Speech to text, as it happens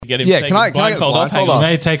get him Yeah, to can I take get his the blindfold off? blindfold Hang on. off? You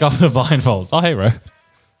may take off the blindfold. Oh, hey, bro.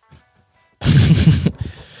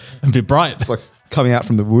 A bit bright. It's like coming out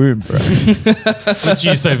from the womb, bro. Which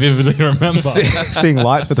you so vividly remember. Seeing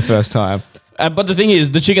light for the first time. But the thing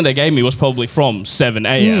is, the chicken they gave me was probably from 7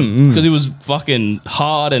 a.m. because it was fucking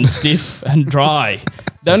hard and stiff and dry.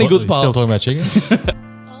 The only good part. Still talking about chicken?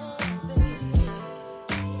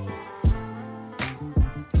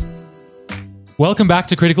 Welcome back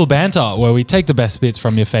to Critical Banter, where we take the best bits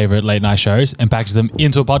from your favorite late night shows and package them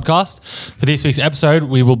into a podcast. For this week's episode,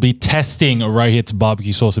 we will be testing Rohit's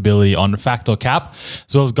barbecue sauce ability on Fact or Cap,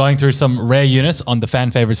 as well as going through some rare units on the fan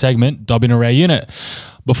favorite segment, Dob in a Rare Unit.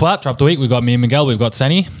 Before that, drop the week, we've got me and Miguel, we've got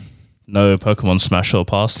Senny. No Pokemon Smash or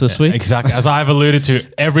Pass this week. Exactly. As I've alluded to,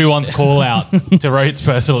 everyone's call out to Rohit's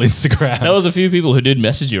personal Instagram. There was a few people who did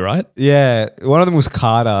message you, right? Yeah, one of them was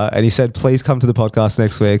Carter, and he said, please come to the podcast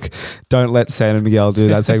next week. Don't let Sam and Miguel do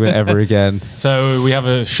that segment ever again. So we have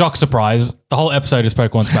a shock surprise. The whole episode is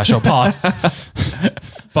Pokemon Smash or Pass.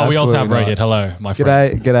 But we also have Absolutely Rohit. Hello, my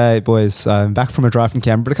friend. G'day, boys. I'm back from a drive from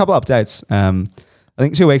Canberra, but a couple of updates. I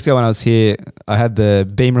think 2 weeks ago when I was here, I had the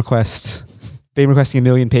beam requesting 1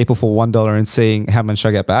 million people for $1 and seeing how much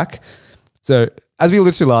I get back. So as we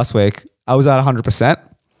alluded to last week, I was at 100%.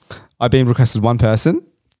 I beam requested one person.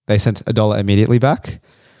 They sent $1 immediately back.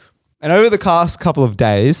 And over the past couple of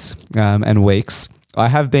days and weeks, I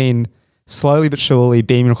have been slowly but surely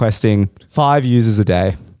beam requesting 5 users a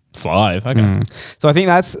day. 5, okay. So I think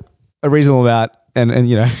that's a reasonable amount. And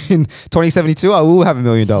you know, in 2072, I will have $1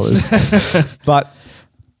 million. But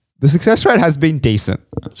the success rate has been decent.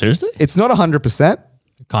 Seriously? It's not 100%.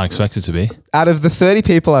 Can't expect it to be. Out of the 30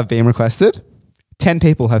 people I've been requested, 10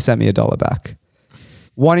 people have sent me $1 back.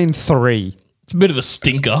 1 in 3. It's a bit of a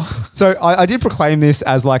stinker. So I did proclaim this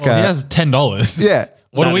as like He has $10. Yeah.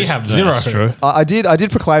 What do That we is- have? that's 0. true. I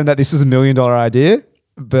did proclaim that this is $1 million idea,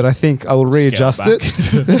 but I think I will readjust Scale it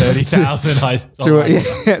 $30,000.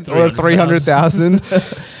 to or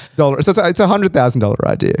 $300,000. So it's a $100,000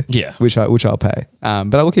 idea. Yeah. Which I'll pay.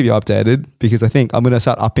 But I will keep you updated because I think I'm going to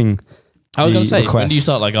start upping. I was going to the say, when do you requests.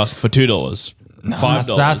 start like asking for $2?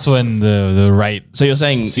 $5? That's when the rate. So you're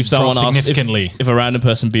saying if someone dropped asks, significantly. if a random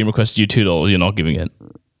person being requested you $2, you're not giving it?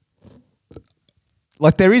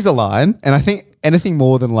 Like there is a line, and I think anything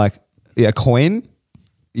more than like a coin,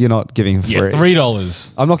 you're not giving free.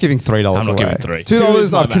 $3. I'm not giving $3 I'm not away. giving $3. $2, $2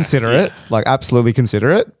 is my I'd max, consider yeah. it. Like absolutely consider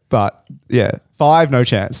it. But yeah, 5, no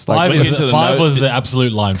chance. Like Five, when you get to the five note- was the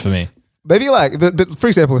absolute line for me. maybe like, but for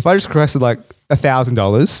example, if I just requested like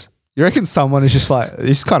 $1,000, you reckon someone is just like,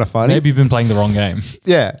 this is kind of funny? Maybe you've been playing the wrong game.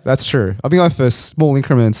 Yeah, that's true. I'll be going for small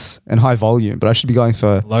increments and high volume, but I should be going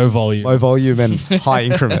for Low volume. low volume and high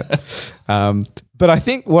increment. But I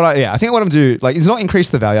think what I'm going to do, like, is not increase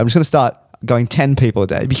the value. I'm just going to start going 10 people a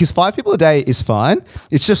day because 5 people a day is fine.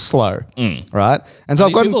 It's just slow, right? And so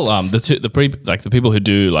I've got people, the people who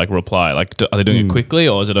do like reply, like, are they doing it quickly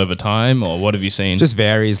or is it over time or what have you seen? just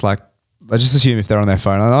varies. Like, I just assume if they're on their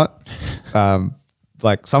phone or not.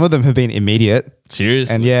 Like some of them have been immediate.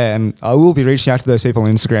 Seriously? And I will be reaching out to those people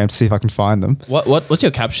on Instagram to see if I can find them. What's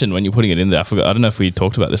your caption when you're putting it in there? I forgot. I don't know if we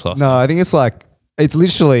talked about this last time. No, I think it's like, it's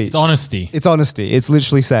literally, It's honesty. it's honesty. It's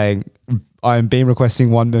literally saying, I'm being requesting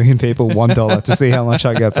 1 million people $1 to see how much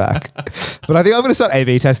I get back. But I think I'm going to start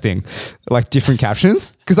A/B testing, like different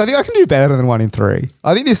captions, because I think I can do better than 1 in 3.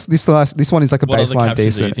 I think this one is like a What other baseline captions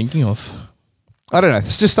are you decent. thinking of? I don't know.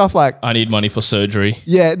 It's just stuff like, I need money for surgery.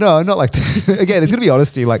 yeah, no, not like again. It's going to be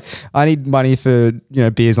honesty. Like I need money for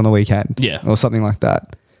beers on the weekend, Yeah. or something like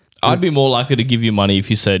that. I'd be more likely to give you money if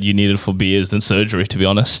you said you needed for beers than surgery, to be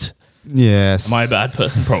honest. Yes, Am I a bad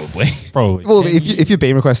person? Probably. Probably. Well, if you're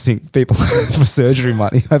being requesting people for surgery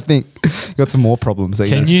money, I think you got some more problems that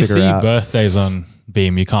Can you you need to figure see out. birthdays on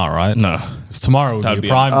Beam? You can't, right? No. Because tomorrow would That'd be be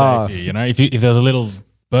a prime day for you. You know, if there's a little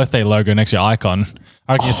birthday logo next to your icon,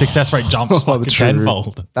 I reckon your success rate jumps fucking true.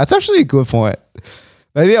 tenfold. That's actually a good point.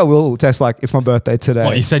 Maybe I will test like it's my birthday today.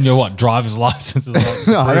 What, you send your driver's license as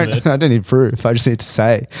well? No, I don't need proof. I just need to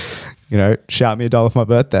say, shout me $1 for my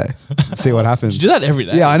birthday. See what happens. You do that every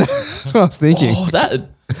day. Yeah, I know. That's what I was thinking. Oh,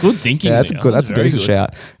 good thinking. Yeah, that's a Miguel. good. That's a very decent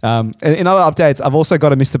good. shout. In other updates, I've also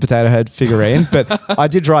got a Mr. Potato Head figurine, but I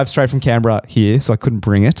did drive straight from Canberra here, so I couldn't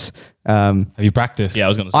bring it. Have you practiced? Yeah, I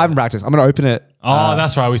was going to say. I haven't practiced. I'm going to open it. Oh,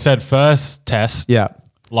 that's right. We said first test. Yeah.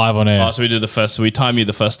 Live on air. Oh, so we did the first. So we time you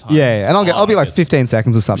the first time. Yeah, and I'll be like 15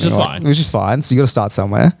 seconds or something. is like- fine. Which is fine. So you got to start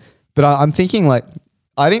somewhere. But I'm thinking like,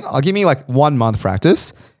 I think I'll give me like 1 month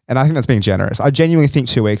practice, and I think that's being generous. I genuinely think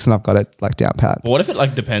 2 weeks, and I've got it like down pat. But what if it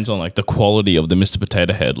like depends on like the quality of the Mr.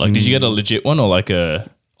 Potato Head? Like, did you get a legit one or like a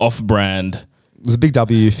off-brand? It was a big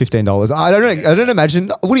W, $15. I don't imagine.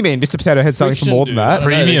 What do you mean, Mr. Potato Head selling for more than that?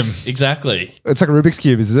 Premium. Exactly. It's like a Rubik's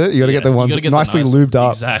Cube, is it? You got to get the ones nicely lubed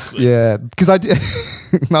up. Exactly. Yeah. Because I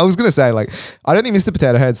was going to say, like, I don't think Mr.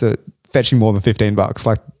 Potato Heads are fetching more than $15.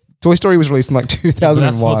 Like, Toy Story was released in like 2001.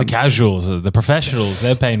 That's for the casuals, the professionals.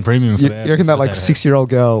 They're paying premium for You reckon that like 6-year-old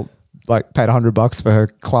girl like paid $100 for her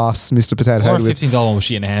class Mr. Potato Or Head? a $15 one where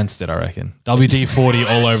she enhanced it, I reckon. WD-40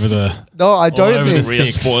 all over the... No, I don't over the think. Real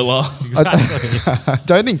sticks. spoiler. Exactly. I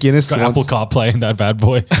don't think Guinness Got wants Apple CarPlay in that bad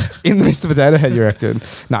boy. in the Mr. Potato Head. You reckon?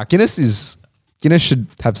 Nah, Guinness should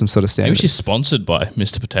have some sort of standard. Maybe she's sponsored by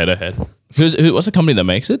Mr. Potato Head. What's the company that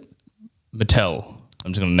makes it? Mattel.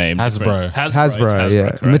 I'm just going to name Hasbro. Hasbro,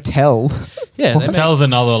 yeah. correct. Mattel. Yeah, they, Mattel's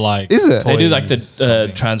another like... Is it? they do toy like the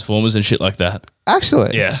something. Transformers and shit like that.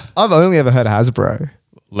 Actually, Yeah. I've only ever heard of Hasbro.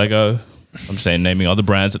 Lego. I'm just saying naming other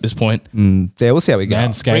brands at this point. Yeah, we'll see how we go.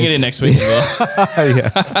 Manscaped. Bring it in next week as well.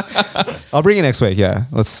 Yeah. I'll bring it next week. Yeah,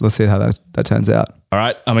 let's see how that turns out. All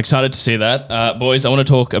right, I'm excited to see that. Boys, I want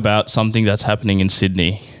to talk about something that's happening in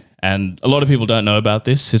Sydney. And a lot of people don't know about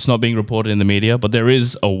this. It's not being reported in the media, but there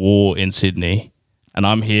is a war in Sydney. And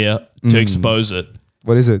I'm here to expose it.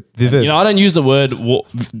 What is it? Vivid. You know, I don't use the word war.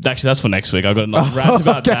 Actually, that's for next week. I've got enough rant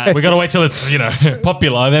about that. We got to wait till it's,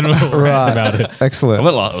 popular, then we'll rant about it. I Excellent.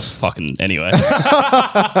 went like it was fucking anyway.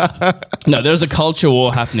 No, there's a culture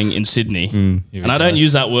war happening in Sydney. And I don't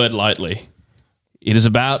use that word lightly. It is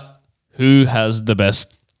about who has the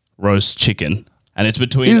best roast chicken. And it's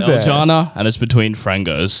between Is there? Eljana and it's between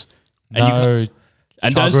Frangos. And No,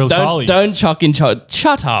 and Char Grill Charlie's. don't chuck in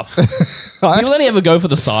shut up. People only ever go for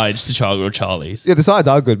the sides to Char Grill Charlie's. Yeah, the sides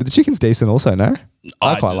are good, but the chicken's decent also, no?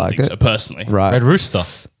 I quite don't like think it. so, personally. Right. Red Rooster.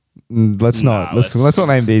 Let's not. let's Let's not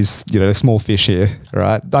name these, small fish here. All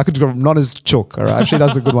right. I could go not as chook. All right. She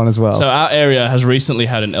does a good one as well. So our area has recently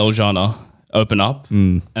had an Eljana open up.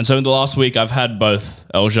 And so in the last week, I've had both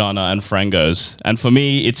Eljana and Frangos. And for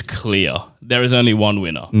me, it's clear. There is only one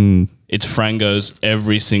winner. It's Frangos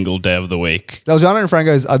every single day of the week. Eljana and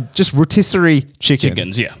Frangos are just rotisserie chicken.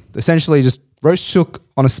 Chickens, yeah. Essentially just roast chook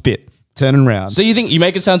on a spit, turning round. So you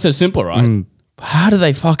make it sound so simple, right? How do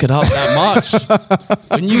they fuck it up that much?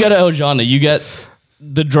 When you go to Eljana, you get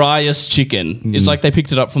the driest chicken. It's like they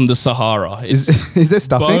picked it up from the Sahara. It's Is there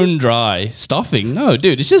stuffing? bone dry. Stuffing? No,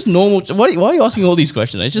 dude. It's just normal. Why are you asking all these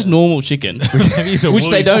questions? It's just normal chicken, which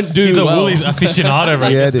they don't do He's a well. Woolies aficionado,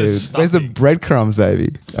 right? Yeah, It's dude. just Where's the stuffing. breadcrumbs, baby?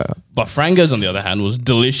 But Frango's, on the other hand, was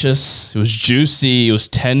delicious. It was juicy. It was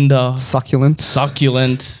tender, Succulent.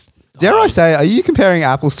 succulent. Dare I say, are you comparing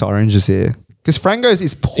apples to oranges here? Because Frangos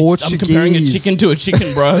is Portuguese. I'm comparing a chicken to a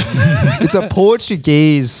chicken, bro. It's a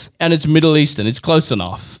Portuguese. And it's Middle Eastern. It's close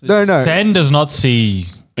enough. No. Sen does not see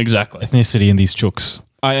Exactly. ethnicity in these chooks.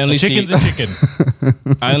 I only Chicken's see. a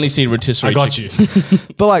chicken. I only see rotisserie. I got chicken. you.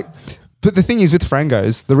 But the thing is with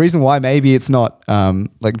Frangos, the reason why maybe it's not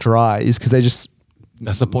like dry is because they just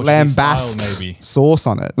That's the Portuguese style, lambast maybe. sauce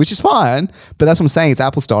on it, which is fine. But that's what I'm saying. It's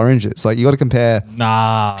apples to oranges. Like you got to compare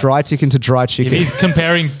Nah. dry chicken to dry If chicken. he's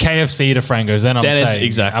comparing KFC to Frangos, then I'm That is saying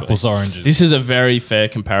exactly. apples to oranges. This is a very fair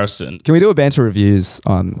comparison. Can we do a banter reviews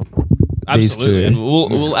on these Absolutely, two? and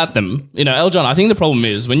we'll at them. Eljon, I think the problem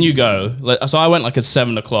is when you go. So I went like at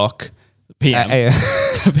 7:00 p.m.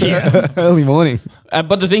 PM. Early morning.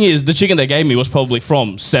 But the thing is, the chicken they gave me was probably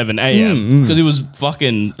from 7 a.m. because it was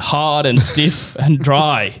fucking hard and stiff and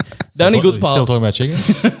dry. The only good Still part, talking about chicken?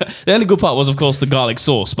 the only good part was, of course, the garlic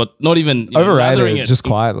sauce, but not even lathering Overrated, it. just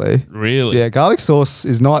quietly. Really, Yeah, garlic sauce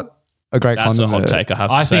is not a great that's a condiment. hot take. I have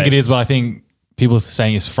to I say. think it is, but I think people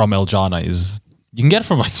saying it's from Eljana is... You can get it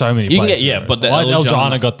from like so many You can places. get- yeah, bro. but So the why has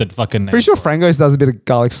Eljana- Eljana got the fucking name? Pretty sure Frangos does a bit of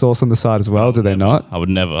garlic sauce on the side as well, do they not? I would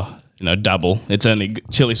never, dabble. It's only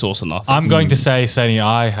chili sauce and nothing. I'm going to say, Sani,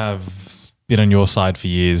 I have been on your side for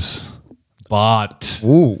years, but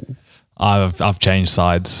Ooh. I've changed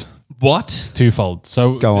sides What? twofold.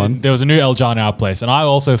 So Go on. There was a new Eljana at our place, and I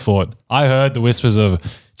also thought, I heard the whispers of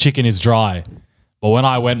chicken is dry, but when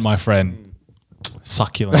I went, my friend,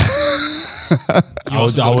 succulent.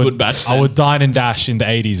 also got a good batch I then. would dine and dash in the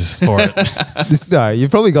 80s for it. No,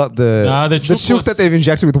 you've probably got the Nah, the chook chook was- that they've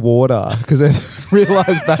injected with water because they've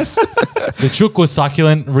realized that's The chook was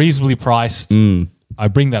succulent, reasonably priced. I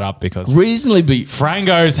bring that up because Reasonably beef.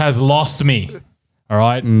 Frangos has lost me. All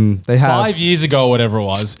right. they have. 5 years ago, whatever it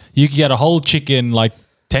was, you could get a whole chicken, like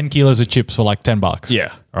 10 kilos of chips for like $10.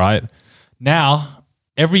 Yeah. All right. Now,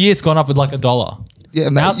 every year it's gone up with like $1. Yeah, Now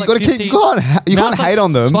man, it's you like got to keep. You can't hate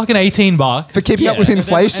on them It's fucking $18 for keeping up with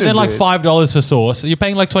inflation. And then like dude. $5 for sauce. You're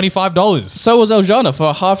paying like $25. So was El Jana for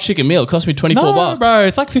a half chicken meal. It cost me $24. No, bro,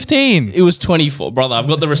 it's like 15. It was 24, brother. I've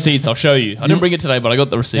got the receipts. I'll show you. I didn't bring it today, but I got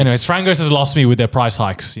the receipts. Anyways, Frangos has lost me with their price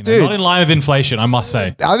hikes. You know, Dude. not in line with inflation, I must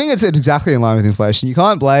say. I think it's exactly in line with inflation. You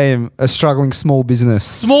can't blame a struggling small business.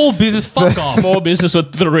 Small business, fuck off. Small business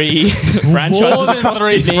with 3 franchises More than across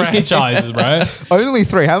 3 Sydney. franchises, bro. Only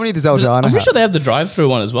 3. How many does El Jana I'm have? pretty sure they have the drive-through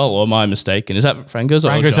one as well, or am I mistaken? Is that Frango's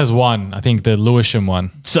or El Frangos Jana? has 1. I think the Lewisham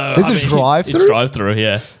one. So Is it drive-through? It's drive-through,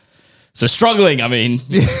 yeah. So struggling, I mean,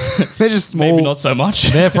 They're just small. maybe not so much.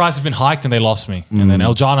 Their price has been hiked and they lost me. And then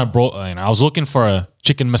El Jana brought, I was looking for a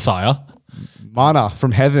chicken messiah. Mana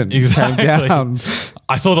from heaven Exactly. came down.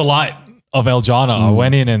 I saw the light of El Jana. I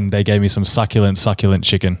went in and they gave me some succulent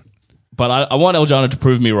chicken. But I want El Jana to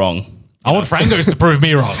prove me wrong. I want Frangos to prove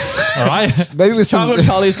me wrong. All right? Maybe with some. Charlie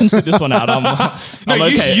Charlie's can sit this one out. I'm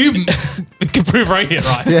okay. You can prove right here,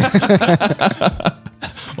 right? Yeah.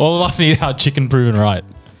 All of us need our chicken proven right.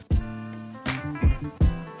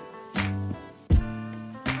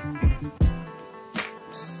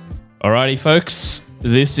 Alrighty, folks.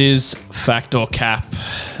 This is Fact or Cap.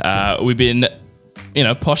 We've been,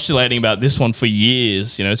 postulating about this one for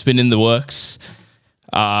years. It's been in the works.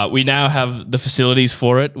 We now have the facilities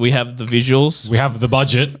for it. We have the visuals. We have the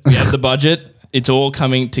budget. We have the budget. It's all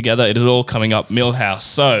coming together. It is all coming up Millhouse.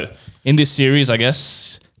 So in this series, I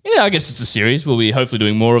guess it's a series. We'll be hopefully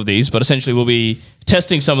doing more of these, but essentially we'll be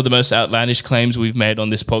testing some of the most outlandish claims we've made on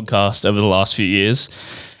this podcast over the last few years.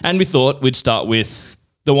 And we thought we'd start with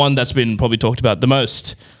the one that's been probably talked about the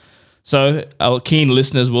most. So our keen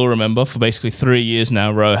listeners will remember for basically 3 years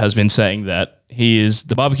now, Ro has been saying that he is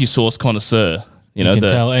the barbecue sauce connoisseur. You can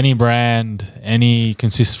tell any brand,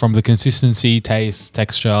 from the consistency, taste,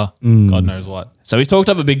 texture, God knows what. So we talked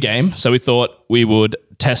up a big game, so we thought we would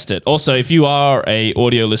test it. Also, if you are a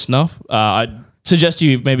audio listener, I'd suggest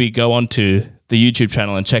you maybe go onto the YouTube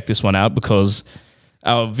channel and check this one out, because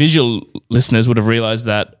our visual listeners would have realized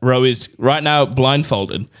that Ro is right now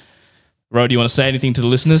blindfolded. Ro, do you want to say anything to the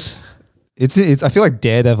listeners? It's. I feel like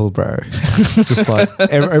Daredevil, bro. Just like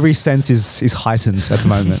every sense is heightened at the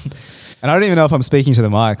moment. And I don't even know if I'm speaking to the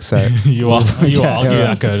mic, so You are. I'll give you right.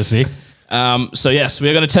 that courtesy. So yes,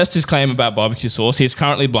 we're going to test his claim about barbecue sauce. He's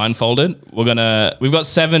currently blindfolded. We've got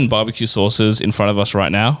 7 barbecue sauces in front of us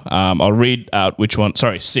right now. I'll read out which one.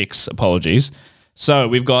 Sorry, 6. Apologies. So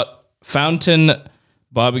we've got Fountain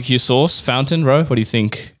barbecue sauce. Fountain, Ro, what do you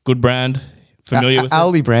think? Good brand? Familiar with it?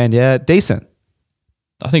 Aldi brand, yeah, decent.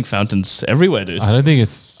 I think Fountain's everywhere, dude. I don't think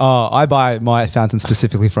it's... Oh, I buy my Fountain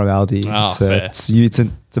specifically from Aldi. Oh, fair. It's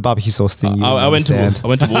a barbecue sauce thing. I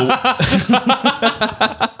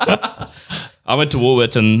went to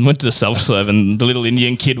Woolworths and went to the self-serve, and the little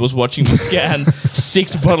Indian kid was watching me scan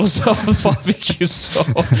 6 bottles of barbecue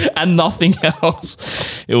sauce and nothing else.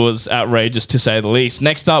 It was outrageous, to say the least.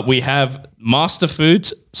 Next up, we have Master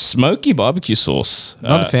Foods Smoky Barbecue Sauce.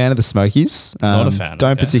 Not a fan of the Smokies. Not a fan,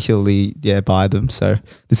 Don't okay. particularly buy them. So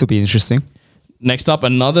this will be interesting. Next up,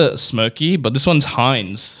 another smoky, but this one's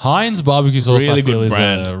Heinz. Heinz barbecue sauce, Really I feel, good is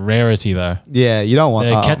brand. a rarity, though. Yeah, you don't want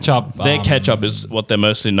Their ketchup... Their ketchup is what they're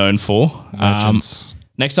mostly known for. merchants.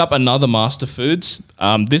 Next up, another Master Foods.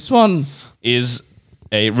 This one is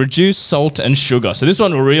a reduced salt and sugar. So this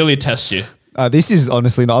one will really test you. This is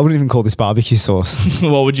honestly not. I wouldn't even call this barbecue sauce.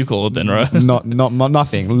 What would you call it then, Ro?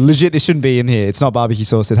 Nothing. Legit, this shouldn't be in here. It's not barbecue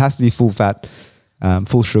sauce. It has to be full fat,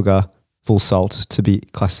 full sugar, full salt to be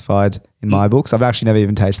classified in my books. I've actually never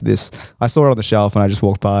even tasted this. I saw it on the shelf and I just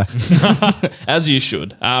walked by. As you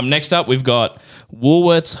should. Next up, we've got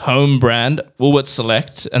Woolworths home brand, Woolworths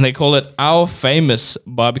Select, and they call it Our Famous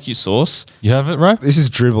Barbecue Sauce. You have it, bro? This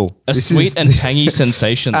is drivel. A This sweet is- and tangy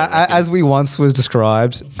sensation. I reckon. As we once was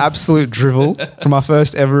described, absolute drivel from our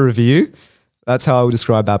first ever review. That's how I would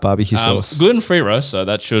describe that barbecue sauce. Gluten-free roast, so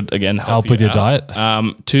that should, again, Help you with your out. diet.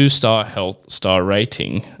 2-star health star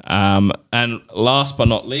rating. And last but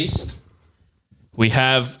not least, we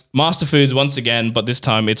have Master Foods once again, but this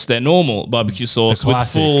time it's their normal barbecue sauce with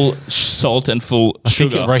classic. full salt and full I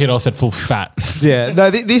think sugar. Rohit also said full fat. Yeah,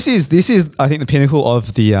 no, this is I think the pinnacle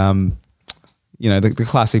of the the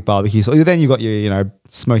classic barbecue sauce. Then you got your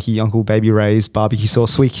smoky Uncle Baby Ray's barbecue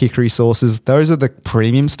sauce, sweet hickory sauces. Those are the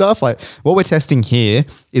premium stuff. Like what we're testing here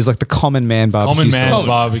is like the common man barbecue Common man's sauce.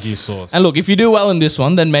 barbecue sauce. And look, if you do well in this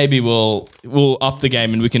one, then maybe we'll up the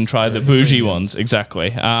game and we can try the bougie ones. Exactly.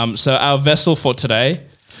 So our vessel for today,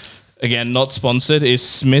 again, not sponsored, is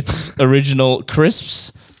Smith's Original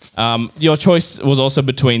Crisps. Your choice was also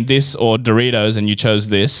between this or Doritos, and you chose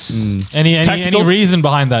this. Any Tactical? reason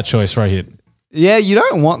behind that choice, Rohit? Yeah, you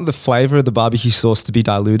don't want the flavor of the barbecue sauce to be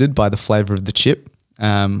diluted by the flavor of the chip.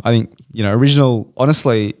 I think, original,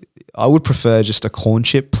 honestly, I would prefer just a corn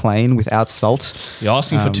chip plain without salt. You're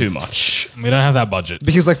asking for too much. We don't have that budget.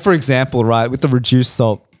 Because like, for example, right, with the reduced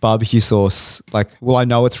salt barbecue sauce, I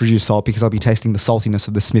know it's reduced salt because I'll be tasting the saltiness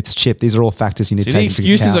of the Smith's chip. These are all factors you need to The take into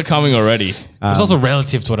excuses are account. coming already. It's also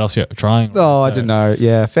relative to what else you're trying. Oh, I didn't know.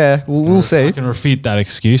 Yeah, fair. We'll see. I can refute that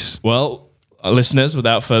excuse. Well, listeners,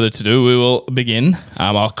 without further ado, we will begin.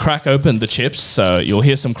 I'll crack open the chips, so you'll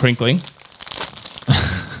hear some crinkling.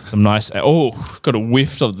 Some nice. Oh, got a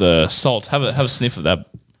whiff of the salt. Have a sniff of that.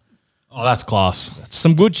 Oh, that's class.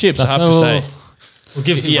 Some good chips, I have to say. We'll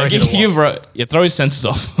give you Throw his senses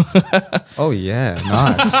off. Oh, yeah.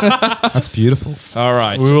 Nice. That's beautiful. All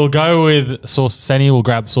right. We will go with sauce. Senny will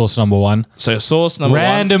grab sauce number 1. So sauce number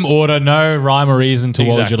Random order, no rhyme or reason to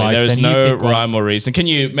what would you like. There is Senny, no pick one. rhyme or reason. Can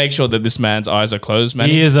you make sure that this man's eyes are closed, man?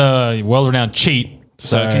 He is a world-renowned cheat.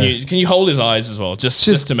 So can you hold his eyes as well,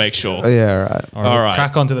 just to make sure? Oh, yeah, right. All right.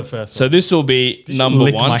 Crack on to the first. So this will be number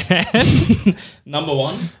lick one. my hand. Number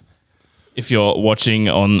one. If you're watching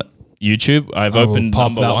on YouTube, I've I will opened pop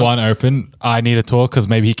number that one. one open. I need to talk because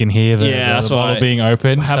maybe he can hear the that's bottle why- being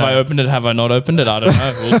open. Have So I opened it? Have I not opened it? I don't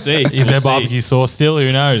know. We'll see. Is there barbecue sauce still?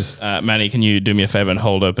 Who knows? Manny, can you do me a favor and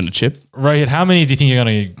hold open the chip? Rohit, how many do you think you're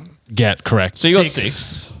going to get correct? So you got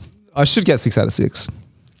 6. I should get 6 out of 6,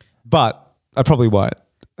 but I probably won't.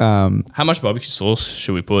 How much barbecue sauce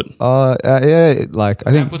should we put? I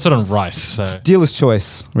think Puts it on rice. So. dealer's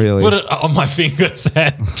choice, really. Put it on my fingers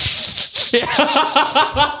then.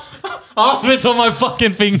 Half of it's on my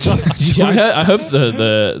fucking finger. I hope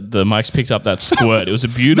the mics picked up that squirt. It was a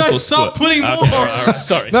beautiful No, stop squirt. putting more. Okay, all right.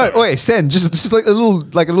 Sorry. No, sorry. wait, Sen, just like a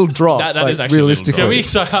little drop. That like, is actually a little realistically. drop. Can we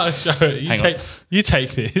show it? Hang on. You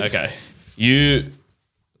take this. Okay. You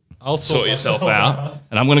I'll sort yourself out,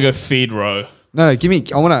 and I'm gonna go feed row. No, give me.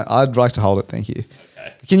 I'd like to hold it. Thank you.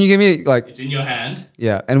 Okay. Can you give me It's in your hand.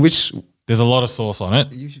 yeah? And which There's a lot of sauce on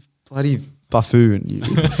it. you bloody buffoon? You.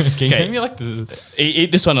 Can you Okay. give me like this?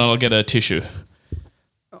 Eat this one, and I'll get a tissue.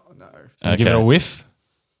 Oh no. Okay. Give it a whiff.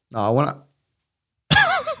 No, I want to.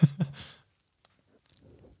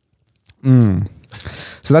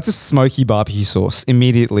 So that's a smoky barbecue sauce.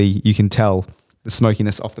 Immediately, you can tell the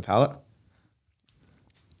smokiness off the palate.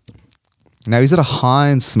 Now, is it a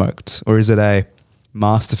Heinz smoked or is it a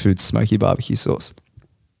Master Foods smoky barbecue sauce?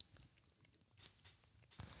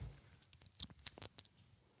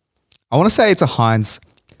 I want to say it's a Heinz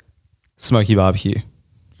smoky barbecue.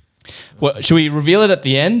 Well, should we reveal it at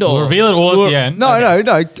the end, or We'll reveal it all at the end.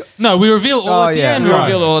 No. No, we reveal all Oh, at the yeah, end. We'll Right.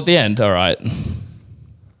 reveal it all at the end? All right. Are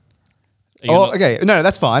you Oh, gonna- okay. No,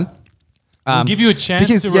 that's fine. We'll give you a chance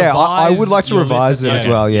Because, to yeah, I revise would like to your revise list it at as the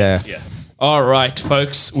well. end. Yeah. Yeah. All right,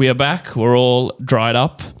 folks, we are back. We're all dried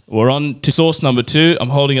up. We're on to sauce number 2. I'm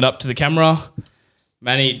holding it up to the camera.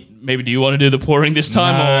 Manny, maybe do you want to do the pouring this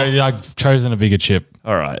time? No, Or? yeah, I've chosen a bigger chip.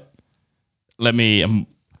 All right. Let me.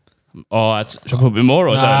 Should I put a bit more?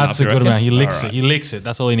 Or is that enough, That's a you good reckon? amount. He licks All it. right. He licks it.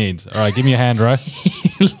 That's all he needs. All right, give me your hand, Ro.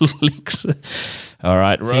 Licks it. All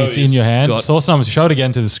right, See, it's in your hand. got Sauce number. Show it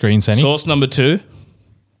again to the screen, Senny. sauce number 2.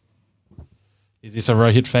 Is this a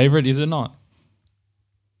Rohit favorite? Is it not?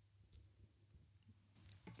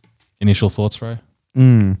 Initial thoughts, Ro?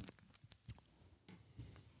 A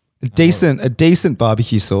decent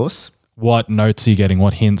barbecue sauce. What notes are you getting?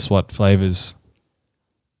 What hints? What flavors?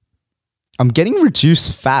 I'm getting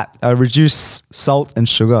reduced fat, reduced salt and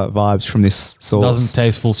sugar vibes from this sauce. Doesn't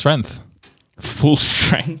taste full strength. Full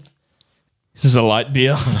strength. This is a light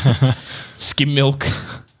beer. Skim milk.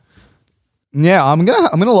 Yeah, I'm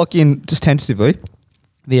gonna lock in just tentatively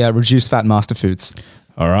the reduced fat Master Foods.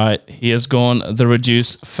 All right. He has gone the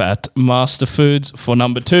reduced fat Master Foods for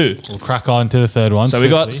number 2. We'll crack on to the third one. So we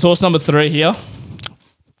got swiftly. sauce number 3 here.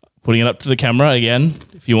 Putting it up to the camera again.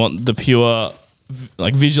 If you want the pure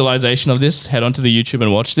visualization of this, head onto the YouTube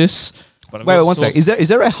and watch this. But I've Wait, got one sauce- sec. Is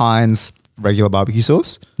there a Heinz regular barbecue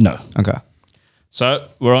sauce? No. Okay. So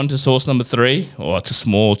we're on to sauce number 3. Oh, it's a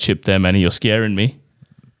small chip there, Manny. You're scaring me.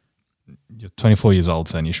 You're 24 years old,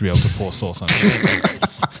 son. You should be able to pour sauce on it.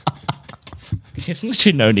 There's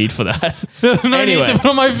literally no need for that. No Anyway. need to put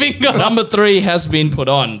on my finger. Number 3 has been put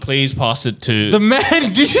on. Please pass it to The man,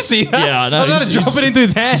 did you see that? Yeah, I know. I was going to He's- drop it into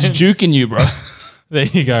his hand. He's juking you, bro. There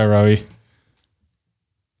you go, Rowie.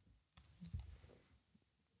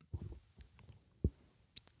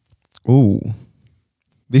 Ooh,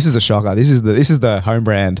 this is a shocker. This is the home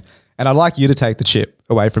brand, and I'd like you to take the chip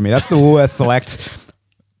away from me. That's the Woolworths Select.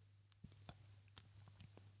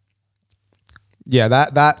 Yeah,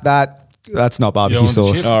 that's not barbecue want the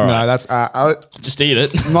sauce. chip? All right. No, that's Just eat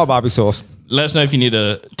it. not barbecue sauce. Let us know if you need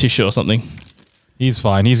a tissue or something. He's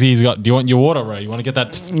fine. He's got. Do you want your water, Ray? You want to get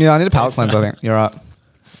that? Yeah, I need a palate cleanse, I think. You're right.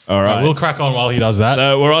 All right. We'll crack on while he does that.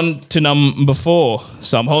 So we're on to number 4.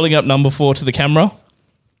 So I'm holding up number 4 to the camera.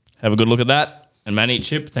 Have a good look at that. And Manny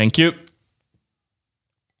Chip, thank you.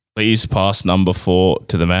 Please pass number 4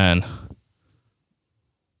 to the man.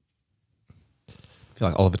 I feel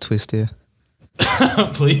like Oliver Twist here.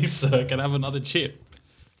 Please, sir, can I have another chip?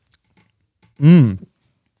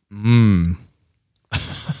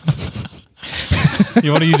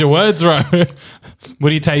 You want to use your words, Ro?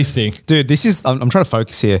 What are you tasting? Dude, this is... I'm trying to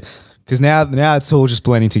focus here because now it's all just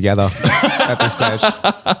blending together at this stage.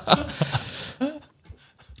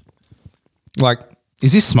 Like,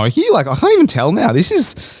 is this smoky? Like, I can't even tell now. This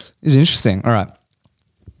is interesting. All right.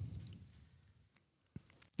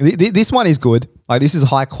 This one is good. Like, this is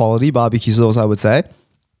high quality barbecue sauce, I would say.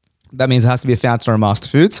 That means it has to be a Fountain or a Master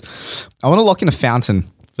Foods. I want to lock in a Fountain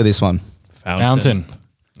for this one. Fountain.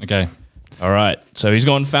 Okay. All right. So he's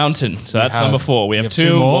gone Fountain. So that's have- number 4. We have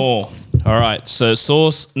 2 more. All right. So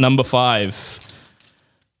sauce number 5.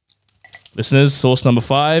 Listeners, sauce number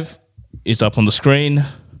 5 is up on the screen. I'm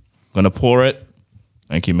going to pour it.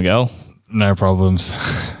 Thank you, Miguel. No problems.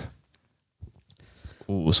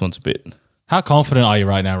 Ooh, this one's a bit... How confident are you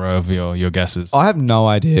right now, Ro, of your guesses? I have no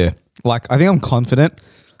idea. Like, I think I'm confident,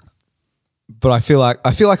 but I feel like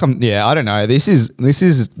I'm... Yeah, I don't know. This is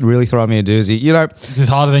really throwing me a doozy. You know... This is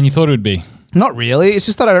harder than you thought it would be. Not really. It's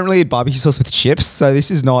just that I don't really eat barbecue sauce with chips, so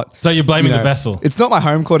this is not... So you're blaming the vessel. It's not my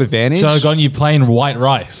home court advantage. Should I have gotten you plain white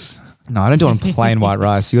rice? No, I don't do it on plain white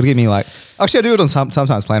rice. You got to get me like... Actually, I do it on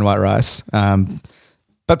sometimes plain white rice.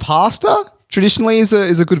 But pasta traditionally is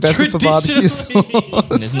a good vessel for barbecue sauce.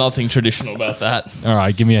 There's nothing traditional about that. All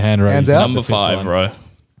right, give me a hand, Ro. Hands out. Number 5, bro.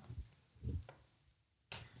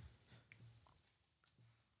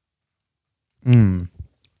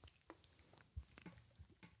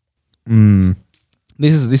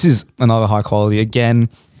 This is another high quality. Again,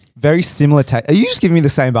 very similar taste. Are you just giving me the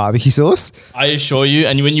same barbecue sauce? I assure you,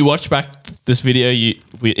 and when you watch back this video,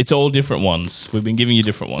 it's all different ones. We've been giving you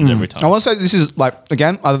different ones every time. I want to say this is like,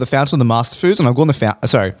 again, either the Fountain or the Master Foods, and I've gone the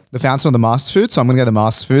Fountain or the Master Foods, so I'm going to go the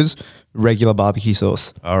Master Foods regular barbecue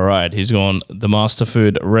sauce. All right, he's gone the Master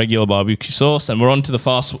Food regular barbecue sauce, and we're on to the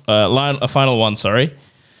final one. Sorry.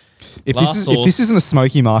 If this isn't a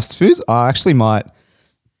smoky Master Foods, I actually might.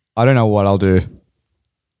 I don't know what I'll do.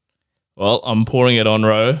 Well, I'm pouring it on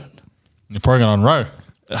Ro. You're pouring it on Ro.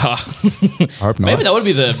 I hope not. Maybe that would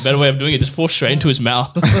be the better way of doing it. Just pour straight into his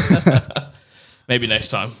mouth. Maybe next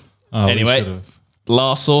time. Oh, we Anyway, should've. the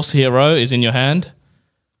last sauce here, Ro, is in your hand.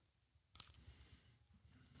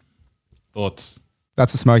 Thoughts?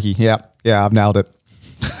 That's a smoky. Yeah, I've nailed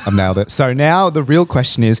it. So now the real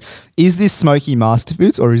question is this smoky Master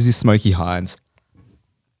Foods or is this smoky Heinz?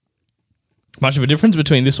 Much of a difference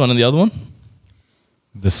between this one and the other one?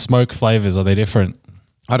 The smoke flavors, are they different?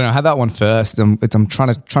 I don't know. I had that one first. I'm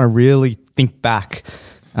trying to really think back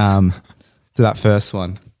to that first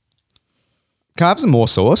one. Can I have some more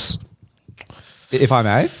sauce, if I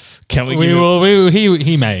may? Can we?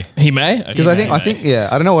 He may. He may Because I think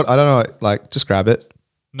I don't know. Like, just grab it.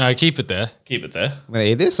 No, keep it there. Keep it there. I'm gonna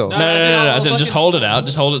eat this or No. Just hold it out.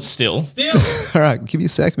 Just hold it still. all right. Give me a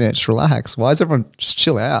sec, man. Just relax. Why is everyone just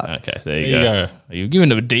chill out? Okay, there you go. You're giving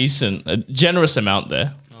him a generous amount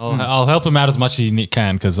there. I'll help him out as much as he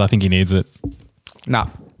can because I think he needs it. Nah,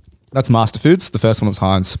 that's Master Foods. The first one was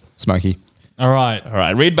Heinz, smoky. All right.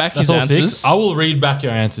 Read back That's his all answers. 6. I will read back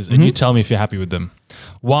your answers and you tell me if you're happy with them.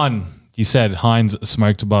 1, you said Heinz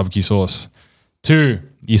smoked barbecue sauce. 2,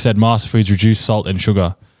 you said Master Foods reduced salt and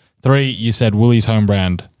sugar. 3, you said Woolies home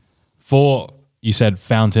brand. 4, you said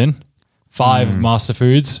Fountain. 5, Master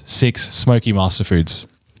Foods. 6, Smoky Master Foods.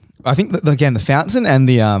 I think that, again, the Fountain and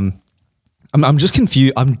the I'm just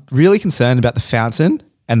confused. I'm really concerned about the Fountain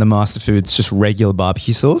and the Master Foods just regular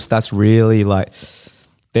barbecue sauce. That's really like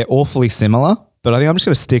they're awfully similar. But I think I'm just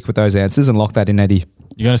going to stick with those answers and lock that in, Eddie.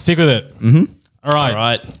 You're going to stick with it? Mm-hmm. All right. All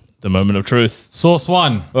right. The moment of truth. Sauce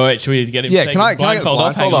 1. Oh, wait, should we get him? Yeah, to can I take get his the blindfold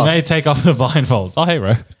off? blindfold Hang on. You may take off the blindfold. Oh, hey,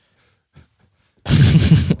 bro.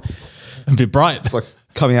 A bit bright. It's like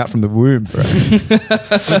coming out from the womb, bro.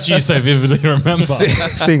 That you so vividly remember.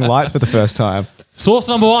 Seeing light for the first time. Sauce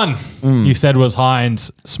number 1, you said was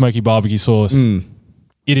Heinz Smoky Barbecue Sauce.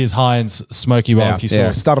 It is Heinz Smoky Barbecue Yeah,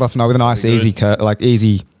 Sauce. started off with a nice, easy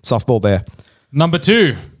softball there. Number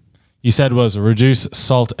 2, you said was reduce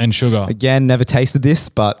salt and sugar. Again, never tasted this,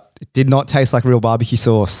 but it did not taste like real barbecue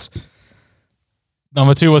sauce.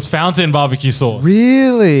 Number 2 was Fountain Barbecue Sauce.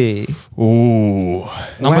 Really? Ooh.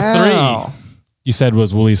 Number Wow. 3, you said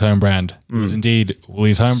was Woolies home brand. It was indeed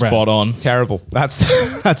Woolies home brand. Spot on. Terrible. That's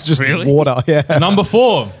just Really? water. Yeah. Number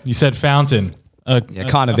 4, you said Fountain.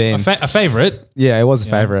 Can't have been. A favorite. Yeah, it was a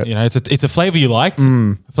favorite. You know, it's a flavor you liked,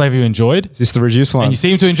 a flavor you enjoyed. It's just the reduced one. And you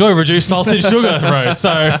seem to enjoy reduced salted sugar, bro. So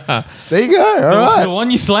there you go. All right. the one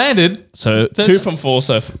you slandered. So 2 from 4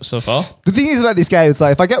 so far. The thing is about this game, it's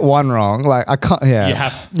like if I get one wrong, like I can't. Yeah. You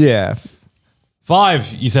have- Yeah.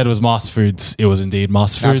 5, you said it was Master Foods. It was indeed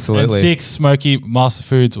Master Foods. Absolutely. And 6, Smoky Master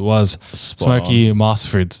Foods was Smoky Master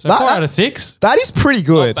Foods. So 4 out of 6. That is pretty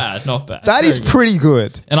good. Not bad. That is pretty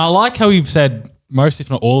good. And I like how he said most, if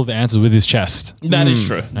not all, of the answers with his chest. That is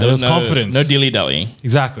true. There was confidence. No dilly-dallying.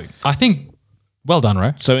 Exactly. I think, well done,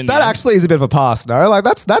 Ro. So in the That end- actually is a bit of a pass, no? Like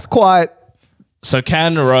that's quite. So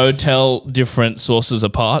can Ro tell different sources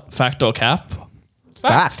apart? Fact or cap?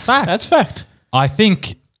 Fact. That's fact. I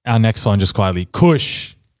think our next one, just quietly,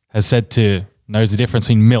 Kush has said to knows the difference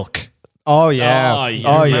between milk. Oh yeah. Oh, you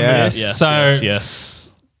Oh remember yeah. this? Yes, So- yes.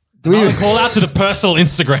 Do we- I'll call out to the personal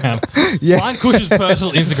Instagram. Yeah. Find Kush's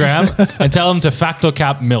personal Instagram and tell him to fact or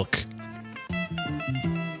cap milk.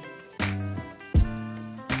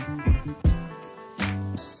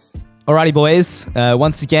 Alrighty, boys.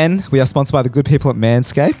 Once again, we are sponsored by the good people at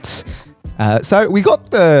Manscaped. So we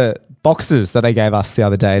got the boxes that they gave us the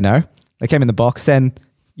other day. No, they came in the box, and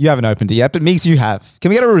you haven't opened it yet. But Migs, you have. Can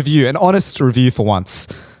we get a review, an honest review for once?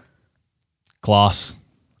 Class.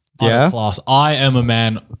 Yeah? Utter class. I am a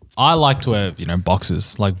man. I like to wear,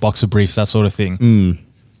 boxes, like boxer briefs, that sort of thing.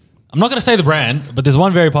 I'm not going to say the brand, but there's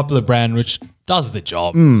one very popular brand which does the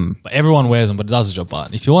job. But everyone wears them, but it does the job.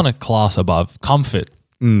 But if you want a class above, comfort,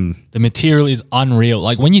 the material is unreal.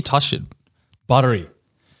 Like when you touch it, buttery.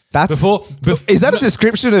 That's Before- is that a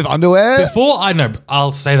description of underwear? Before I know,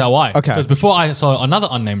 I'll say that why. Okay. Because before I saw another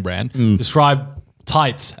unnamed brand describe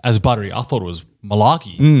tights as buttery, I thought it was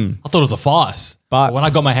malarkey. I thought it was a farce. But when I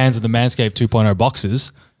got my hands on the Manscaped 2.0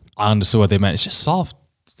 boxes, I understood what they meant. It's just soft.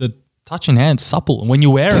 The touching hands, supple. And when you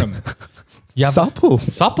wear them, you have supple,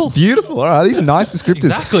 supple. beautiful. All right, these are nice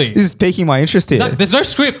descriptors. Exactly. This is piquing my interest here. There's no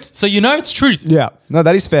script, so you know it's truth. Yeah, no,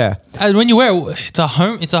 that is fair. And when you wear it, it's a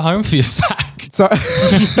home for your sack. So,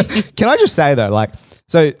 can I just say though, like,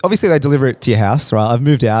 so obviously they deliver it to your house, right? I've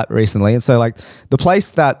moved out recently, and so like the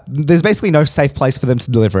place that there's basically no safe place for them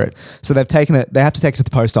to deliver it. So they've taken it. They have to take it to the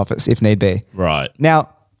post office if need be. Right. Now,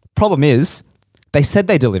 problem is, they said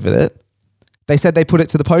they delivered it. They said they put it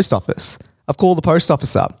to the post office. I've called the post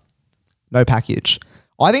office up. No package.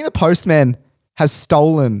 I think the postman has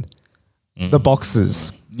stolen the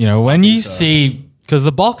boxes. When you see, because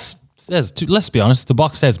the box says, let's be honest, the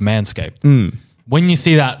box says Manscaped. When you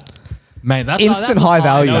see that, man, that's Instant a high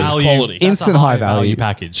value. Quality. That's Instant a high value.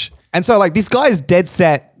 package. And so like this guy is dead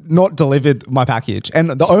set not delivered my package. And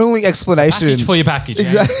the only explanation Package for your package.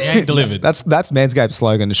 Exactly. It ain't delivered. That's Manscaped's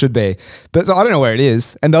slogan. It should be. But so I don't know where it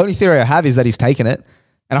is. And the only theory I have is that he's taken it.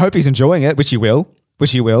 And I hope he's enjoying it, which he will.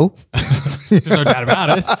 There's no doubt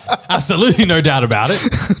about it. Absolutely no doubt about it.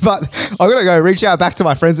 But I'm gonna go reach out back to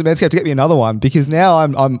my friends at Manscaped to get me another one because now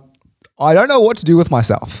I don't know what to do with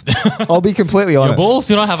myself. I'll be completely honest. Your balls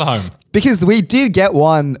do not have a home. Because we did get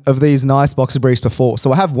one of these nice boxer briefs before.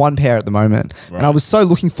 So I have one pair at the moment. Right. And I was so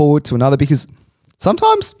looking forward to another because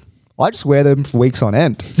sometimes I just wear them for weeks on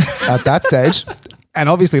end at that stage. And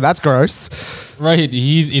obviously that's gross. Right,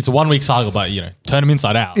 it's a 1 week cycle, but turn them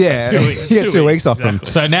inside out. Yeah, That's 2 weeks. 2 weeks off them.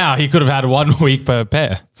 So now he could have had 1 week per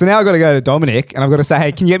pair. So now I've got to go to Dominic and I've got to say,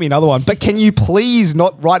 hey, can you get me another one? But can you please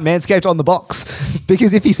not write Manscaped on the box?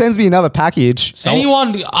 Because if he sends me another package...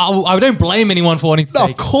 I don't blame anyone for wanting to No,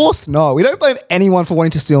 take of course not. We don't blame anyone for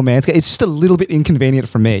wanting to steal Manscaped. It's just a little bit inconvenient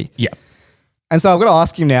for me. Yeah. And so I've got to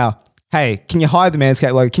ask him now, hey, can you hide the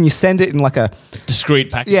Manscaped logo? Can you send it in like a...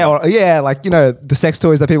 Discreet package. Yeah, like, the sex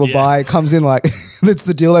toys that people buy, it comes in like, it's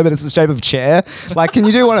the dildo, but it's the shape of a chair. Like, can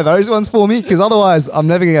you do one of those ones for me? Because otherwise, I'm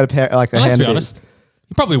never going to get a pair, like a Let's hand be of honest,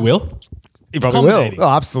 you probably will. He probably will. Accommodating. Oh,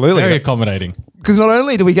 absolutely. Very accommodating. Because not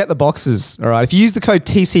only do we get the boxes, all right, if you use the code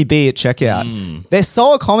TCB at checkout, they're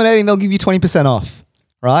so accommodating, they'll give you 20% off,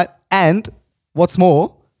 right? And what's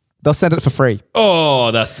more, they'll send it for free.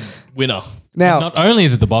 Oh, that's winner. Now, Not only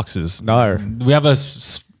is it the boxes. No. We have a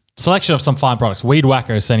selection of some fine products. Weed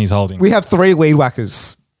Whacker, Senny's holding. we have 3 weed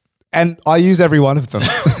whackers, and I use every one of them.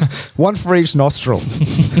 One for each nostril.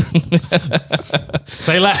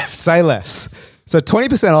 Say less. Say less. So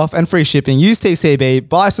 20% off and free shipping. Use TCB,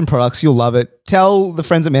 buy some products, you'll love it. Tell the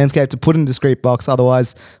friends at Manscaped to put in a discreet box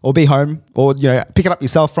otherwise, or be home, or pick it up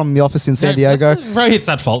yourself from the office in San Diego. Rohit's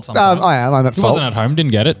at fault sometimes. I'm at He fault. wasn't at home,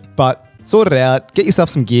 didn't get it. But sort it out. Get yourself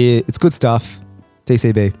some gear. It's good stuff.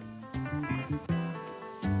 TCB.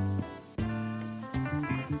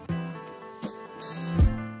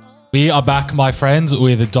 We are back, my friends,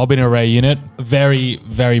 with a Dobbin Array unit. Very,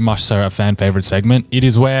 very much so a fan favorite segment. It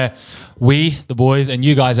is where we, the boys, and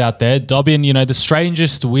you guys out there, dob in, the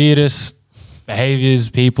strangest, weirdest behaviors,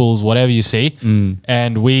 peoples, whatever you see,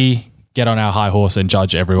 and we get on our high horse and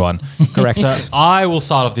judge everyone. Correct. So I will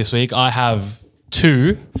start off this week. I have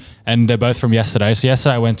 2, and they're both from yesterday. So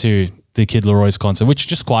yesterday I went to the Kid Leroy's concert, which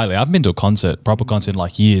just quietly, I haven't been to a proper concert in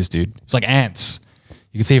like years, dude. It's like ants.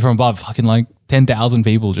 You can see from above, fucking like 10,000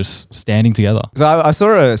 people just standing together. So I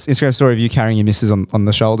saw an Instagram story of you carrying your missus on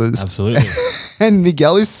the shoulders. Absolutely. And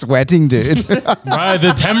Miguel is sweating, dude. Bro,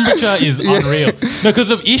 the temperature is unreal. No, because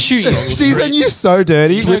the issue is... She's done you so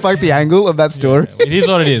dirty with like the angle of that story. It is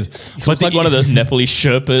what it is. But like one of those Nepalese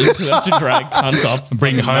Sherpas who have to drag cunts up and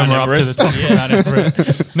Bring Homer up to the top.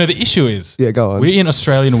 No, the issue is... Yeah, go on. We're in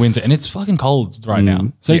Australian winter and it's fucking cold right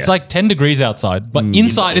now. So it's like 10 degrees outside, but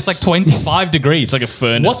inside it's like 25 degrees. It's like a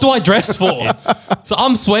furnace. What do I dress for? So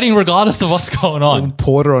I'm sweating regardless of what's going on.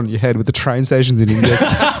 Porter on your head with the train stations in India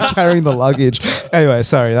carrying the luggage. Anyway,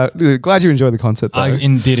 sorry. Glad you enjoyed the concert though. I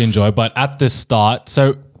did enjoy, but at the start,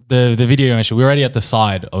 so the video you mentioned, we're already at the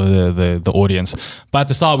side of the audience. But at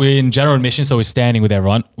the start, we're in general admission, so we're standing with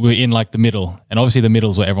everyone. We're in like the middle. And obviously the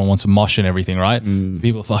middle is where everyone wants to mosh and everything, right?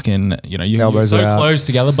 People fucking, you're so close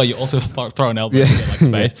together, but you also throw an elbow to get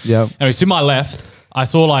like space. Yeah. Anyway, to my left, I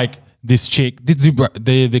saw like this chick,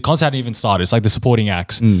 the concert hadn't even started. It's like the supporting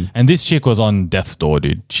acts. And this chick was on death's door,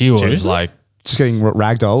 dude. She was Seriously? like... Just getting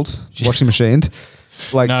ragdolled, washing machined.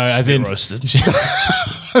 Like, No, as in... roasted.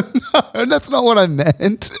 no, that's not what I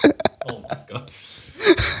meant. Oh my God.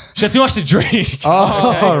 She had too much to drink.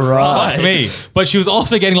 Oh, right. Fuck me. But she was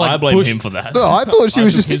also getting like I blame pushed. him for that. No, I thought she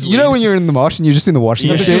was took just, his you know, lead. when you're in the mosh and you're just in the washing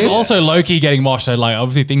But she was machine. also low-key getting moshed, so like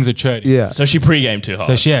obviously things are churty. Yeah. So she pre-gamed too hard.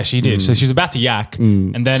 So she did. So she was about to yak.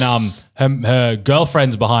 And then her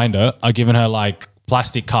girlfriends behind her are giving her like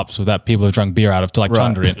plastic cups that people have drunk beer out of to like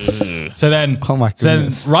chunder in. So then, Oh my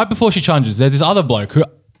goodness. right before she chunders, there's this other bloke who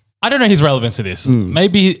I don't know his relevance to this.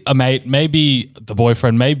 Maybe a mate, maybe the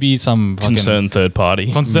boyfriend, maybe some fucking concerned third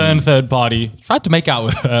party. concerned third party tried to make out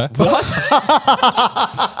with her. What?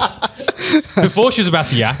 Before she was about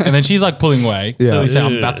to yak, and then she's like pulling away. Yeah. Clearly saying,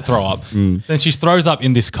 I'm about to throw up. Then she throws up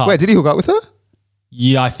in this cup. Wait, did he hook up with her?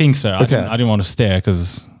 Yeah, I think so. I Okay. didn't want to stare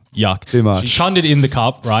because yuck. Too much. She chundered in the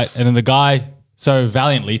cup, right? And then the guy so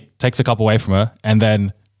valiantly takes a cup away from her and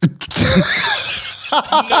then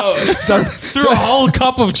No. threw a whole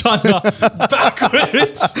cup of chunder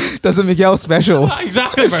backwards. Does a Miguel special?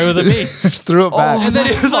 Exactly, bro. It was a me. Just threw it back. And then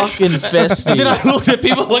it was like, Fucking festive. and then I looked at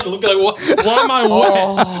people like looking like, what? Why am I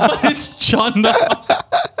wet? It's chunder.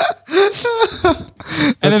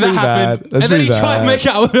 And then that pretty happened. bad. That's And then he pretty tried to bad. make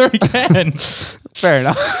out with her again. Fair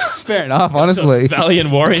enough. Fair enough, honestly. Valiant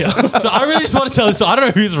warrior. So I really just want to tell this. So I don't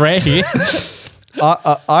know who's rare here.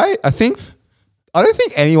 I don't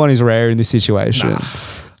think anyone is rare in this situation.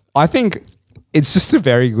 I think it's just a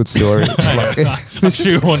very good story. Like, I'm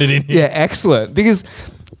shoehorned it in here. yeah, excellent. Because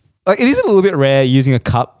like it is a little bit rare using a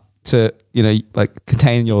cup to, like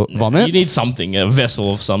contain your vomit. You need something, a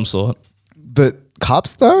vessel of some sort. But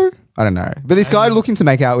cups though? I don't know. But this guy looking to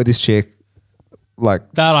make out with this chick, like,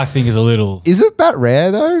 That I think is a little. is it that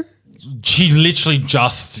rare though? She literally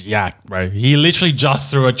just yacked, bro. He literally just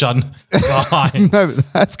threw a chun behind. No,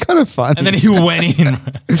 but that's kind of fun. And then he went in.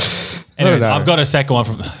 Anyways, know. I've got a second one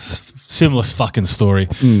from similar fucking story.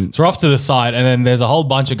 So we're off to the side, and then there's a whole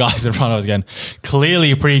bunch of guys in front of us again.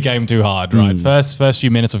 Clearly pre-game too hard, right? First few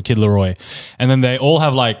minutes of Kid Leroy, and then they all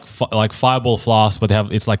have like fireball flasks, but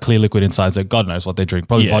it's like clear liquid inside. So God knows what they drink,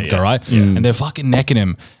 probably vodka, right? And they're fucking necking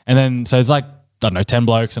him. And then so it's like I don't know, 10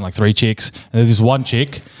 blokes and like 3 chicks, and there's this one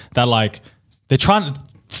chick that like they're trying to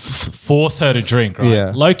force her to drink, right?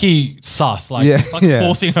 Yeah. Low-key sus, like Yeah, fucking yeah.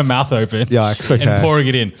 forcing her mouth open Yikes, okay. and pouring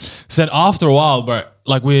it in. So then after a while, bro,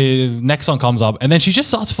 like next song comes up and then she just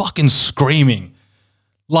starts fucking screaming.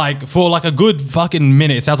 Like for like a good fucking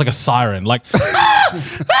minute. It sounds like a siren. Like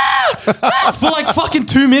for like fucking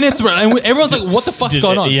 2 minutes, bro. And everyone's like, what the fuck's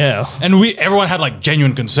going on? Yeah. And everyone had like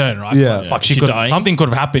genuine concern, right? Yeah. Like, fuck, She dying? something could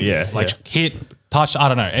have happened. Yeah, Like yeah. hit, touch, I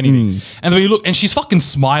don't know, anything. And then you look and she's fucking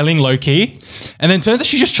smiling low key. And then turns out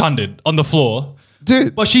she just chundered on the floor.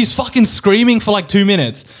 Dude, But she's fucking screaming for like 2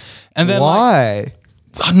 minutes. And then like, why?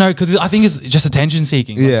 oh, no, because I think it's just attention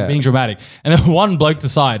seeking, like Yeah. being dramatic. And then one bloke to the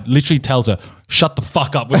side literally tells her, shut the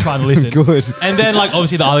fuck up. We're trying to listen. Good. And then like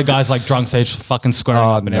obviously the other guys like drunk stage fucking squaring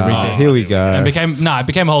up and everything. Here we go. And it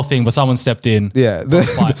became a whole thing, but someone stepped in. Yeah, the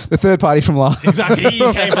third party from last. Exactly. He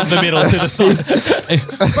came from the middle to the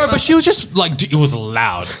side. Bro, but she was just like, it was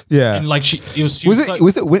loud. Yeah. And like Was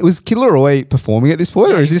Kid Laroi performing at this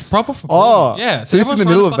point, or is this proper performance? Oh, Yeah. So this is in the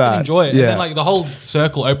middle of that. Enjoy it. Yeah. And then like the whole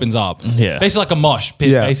circle opens up. Yeah. Basically like a mosh pit,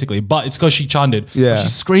 Yeah. basically. But it's because she chundered. Yeah. But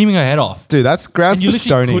she's screaming her head off. Dude, that's grounds And you for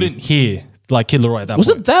literally stoning. couldn't hear like Kid Laroi at that Was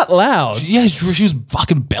point. it that loud? Yeah, she was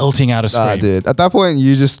fucking belting out a scream. Dude, at that point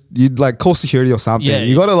you'd like call security or something. Yeah,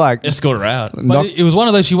 you got to like escort her out. But it was one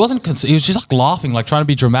of those. She wasn't. It was just like laughing, like trying to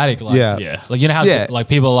be dramatic. Like, Yeah. Like you know how Yeah. like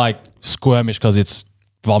people like squirmish because it's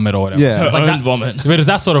vomit or whatever. Yeah. So it's like Her own that, vomit. It was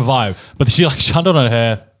that sort of vibe. But she like shunted on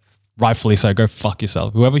her, rightfully so. Go fuck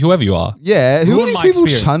yourself, whoever you are. Yeah, who are Ruined these my people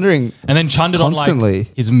experience. chundering? And then chunted Constantly.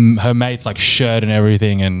 on like her mate's like shirt and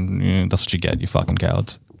everything, and that's what you get, you fucking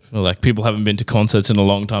cowards. Like people haven't been to concerts in a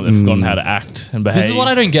long time. They've forgotten how to act and behave. This is what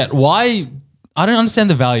I don't get. Why? I don't understand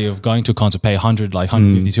the value of going to a concert, pay 100, like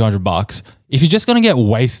 150, $200 if you're just gonna get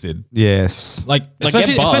wasted. Yes. Like, Like,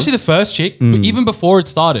 especially, get buzzed. especially the first chick, but even before it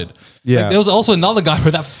started. Yeah. Like, there was also another guy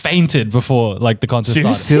that fainted before like the concert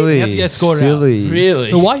started. Silly. He had to get escorted Silly. out. Really?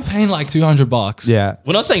 So why are you paying like $200? Yeah.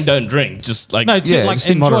 We're not saying don't drink. Just like No, to Yeah, like just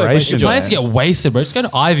in enjoy. But if moderation, you're planning to man. get wasted, bro, just go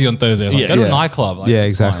to Ivy on Thursday. Like, Yeah. go to a Yeah. nightclub. Like, Yeah,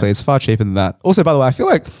 it's exactly. fine. It's far cheaper than that. Also, by the way, I feel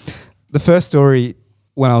like the first story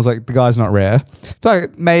when I was like, the guy's not rare, I feel like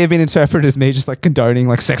it may have been interpreted as me just like condoning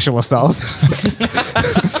like sexual assault,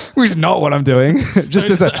 which is not what I'm doing. Just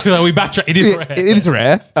as a, So we backtrack. It is rare. it is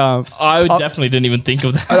rare. I definitely didn't even think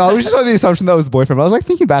of that. I was just on the assumption that was the boyfriend. But I was like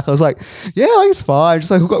thinking back, I was like, yeah, like it's fine.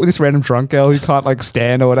 Just like hook up with this random drunk girl who can't like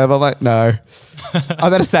stand or whatever. I'm like, no, I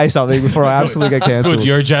better say something before I absolutely get cancelled. Good,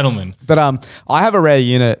 you're a gentleman. But I have a rare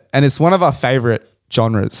unit, and it's one of our favorite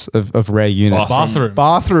genres of rare units. Bathroom.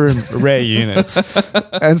 Bathroom rare units.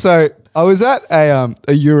 And so I was at a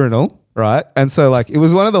urinal, right? And so like it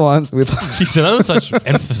was one of the ones with He said that with such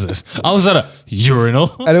emphasis. I was at a urinal.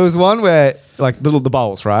 and it was one where like the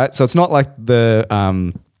bowls, right? So it's not like the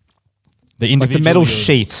The individual like the metal urinals.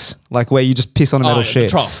 sheets, like where you just piss on a metal yeah, the sheet.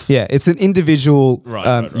 trough. Yeah, it's an individual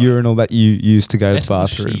Right. urinal that you use to go to the Metal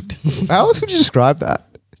bathroom. sheet. How else would you describe that?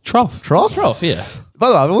 Trough. Trough? Trough, yeah. By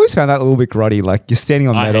the way, I've always found that a little bit grotty. Like you're standing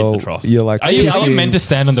on I hate metal. the trough. You're like, Are you pissing. meant to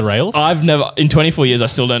stand on the rails? I've never, in 24 years, I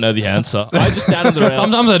still don't know the answer. I just stand on the rail.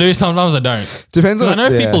 Sometimes I do, sometimes I don't. Depends 'Cause on. I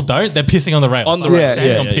know if yeah. people don't, they're pissing on the rails. On the I'm rails.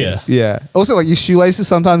 standing Yeah, on yeah, piss. Yeah. Also, like your shoelaces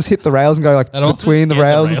sometimes hit the rails and go like And also between the scan the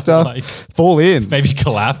rails and rail, stuff. like- fall in. Maybe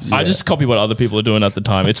collapse. I just copy what other people are doing at the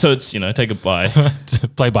time. It's take it by.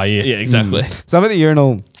 play by ear. Yeah, exactly. So I'm at the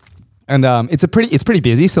urinal, and it's pretty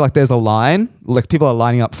busy. So like there's a line, like people are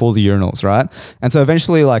lining up for the urinals, right? And so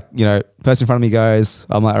eventually, like person in front of me goes,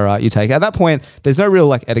 I'm like, all right, you take it. At that point, there's no real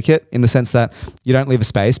like etiquette in the sense that you don't leave a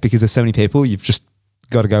space because there's so many people. You've just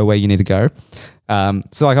got to go where you need to go.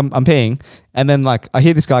 So like I'm peeing, and then like I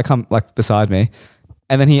hear this guy come like beside me,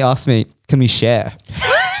 and then he asks me, "Can we share?"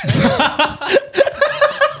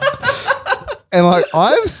 And like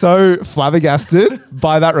I'm so flabbergasted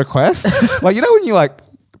by that request. Like when you like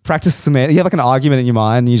practice some, you have like an argument in your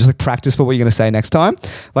mind and you just like practice for what you're going to say next time.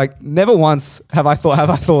 Like never once have I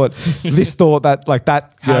thought this thought that like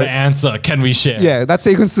that How to answer? Can we share? yeah, that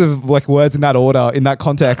sequence of like words in that order in that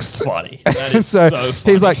context. Funny. That And is so, so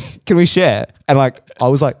funny. he's like, "Can we share?" And like I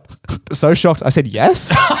was like so shocked. I said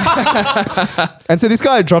yes. And so this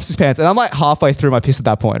guy drops his pants, and I'm like halfway through my piss at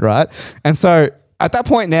that point, right? And so at that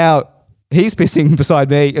point now, he's pissing beside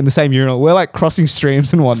me in the same urinal. We're like crossing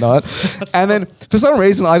streams and whatnot. And then for some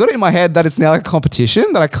reason, I got it in my head that it's now like a competition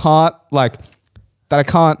that I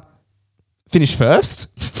can't finish first.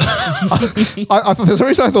 I for some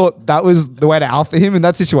reason, I thought that was the way to alpha him in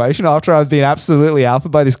that situation after I've been absolutely alpha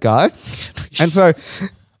by this guy. And so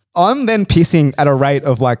I'm then pissing at a rate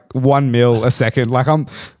of like 1 mil a second. Like I'm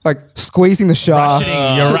like squeezing the shaft.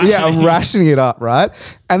 You're I'm rationing it up, right?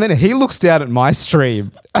 And then he looks down at my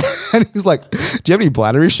stream and he's like, "Do you have any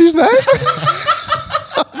bladder issues, mate?"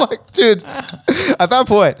 I'm like, dude, at that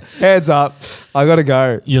point, hands up, I gotta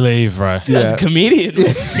go. You leave, bro. As a comedian,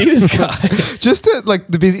 see this guy. Just to like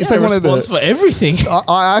the busy, it's like one of response the. for everything.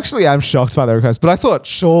 I actually am shocked by the request, but I thought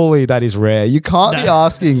surely that is rare. You can't be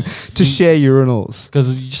asking to share urinals.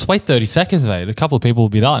 Because you just wait 30 seconds, mate. A couple of people will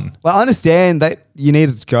be done. Well, I understand that you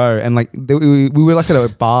needed to go, and like we were like at a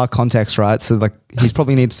bar context, right? So like he's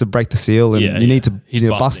probably needs to break the seal, and you need to He's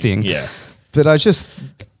busting. Yeah. But I just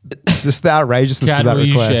Just the outrageousness of that Can we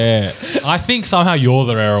request. share? I think somehow you're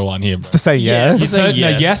the rarer one here, bro. For saying Yeah, yes. for saying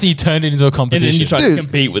yes. And you turned it into a And then competition. you try Dude. to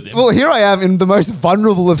compete with him. Well, here I am in the most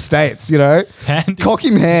vulnerable of states, Hand- cock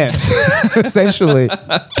in hand, essentially.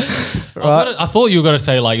 I thought you were going to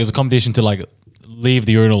say like it was a competition to like leave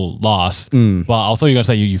the urinal last, but I thought you were going to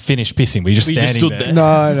say you finished pissing, but you're just We just standing stood there.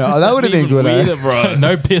 there. No, that would have been Even good. weirder, bro.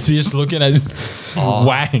 No piss, we're just looking at it, just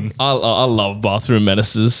wang. I love bathroom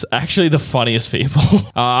menaces. Actually, the funniest people.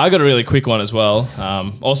 I got a really quick one as well.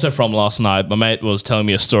 Also from last night, my mate was telling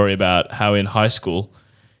me a story about how in high school,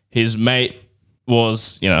 his mate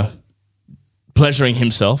was, pleasuring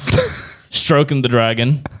himself, stroking the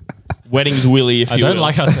dragon, wetting his willy, if I you don't will.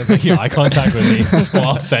 like how it's making eye contact with me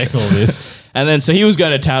while saying all this. And then, so he was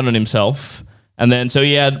going to town on himself. And then, so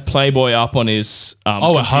he had Playboy up on his At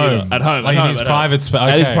computer. home. At home. Like at in home, his at private home. space.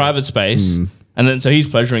 At his Okay. private space. And then, so he's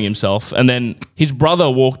pleasuring himself. And then his brother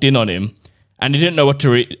walked in on him and he didn't know what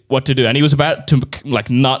to do. And he was about to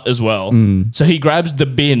nut as well. So he grabs the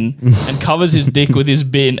bin and covers his dick with his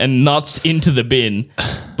bin and nuts into the bin.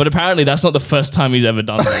 But apparently that's not the first time he's ever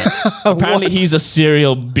done that. Apparently he's a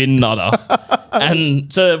serial bin nutter.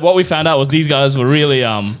 And so what we found out was these guys were really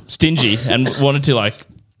stingy and wanted to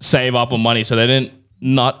save up on money, so they didn't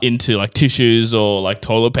nut into tissues or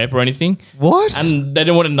toilet paper or anything. What? And they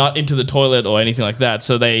didn't want to nut into the toilet or anything like that,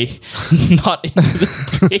 so they nut into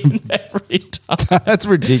the bin every time. That's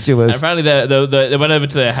ridiculous. Apparently they went over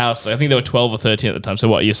to their house. I think they were 12 or 13 at the time. So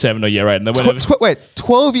what, year 7 or year 8? And they went over. Wait,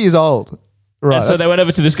 12 years old. Right. And so they went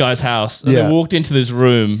over to this guy's house and Yeah. they walked into this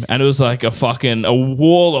room and it was like a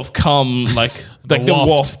wall of cum, the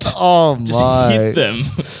waft. Oh Just my. hit them.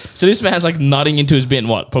 So this man's nutting into his bin,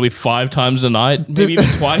 probably 5 times a night, maybe even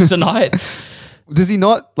twice a night. Does he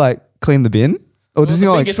not clean the bin? Or does he I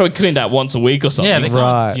not think it's probably cleaned out once a week or something. Yeah, they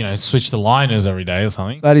Right. can't, switch the liners every day or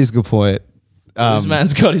something. That is a good point. This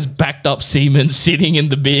man's got his backed up semen sitting in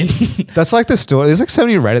the bin. That's like the story. There's so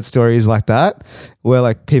many Reddit stories like that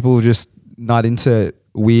where people just nut into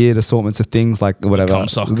weird assortments of things whatever. Cum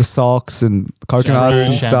sock. The socks and coconuts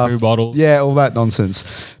and stuff. Shampoo bottle. Yeah, all that nonsense.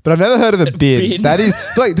 But I've never heard of a bin. bin. That is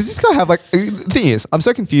does this guy have the thing is, I'm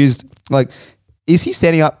so confused. Is he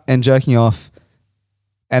standing up and jerking off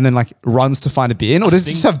and then runs to find a bin? Or does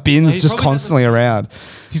he just have bins he just probably constantly around?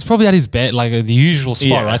 He's probably at his bed, the usual spot,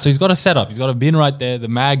 Yeah. right? So he's got a setup. He's got a bin right there, the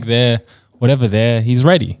mag there, whatever there. He's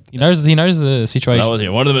ready. He knows the situation. That was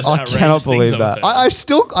one of the most I outrageous cannot believe things that. I've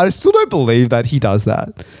heard. I still don't believe that he does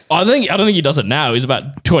that. I don't think he does it now. He's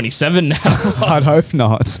about 27 now. I'd hope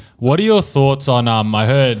not. What are your thoughts on? I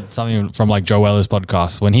heard something from Joe Weller's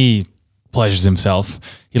podcast when he pleasures himself.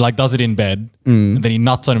 He does it in bed and then he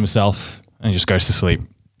nuts on himself and just goes to sleep.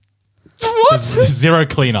 What? There's zero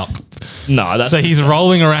cleanup. No, that's So he's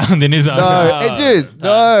rolling around in his own. No, hey, dude,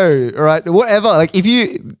 no. All right, whatever. If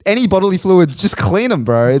you any bodily fluids, just clean them,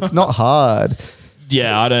 bro. It's not hard.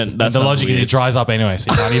 yeah. I don't. That's The not logic is weird. it dries up anyway,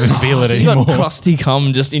 so you can't even feel it So you anymore. got crusty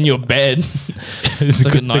cum just in your bed. It's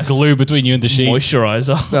like a the nice glue between you and the sheet.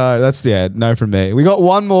 Moisturizer. No, that's no from me. We got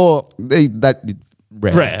one more. That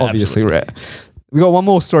rare, Rare, obviously rare. We got one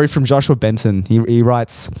more story from Joshua Benton. He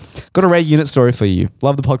writes, "Got a rare unit story for you.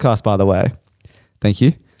 Love the podcast, by the way. Thank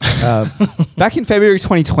you." Back in February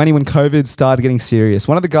 2020, when COVID started getting serious,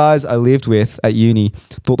 one of the guys I lived with at uni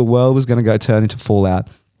thought the world was going to turn into fallout,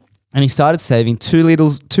 and he started saving 2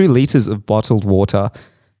 liters of bottled water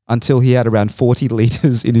until he had around 40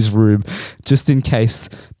 liters in his room, just in case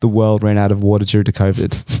the world ran out of water due to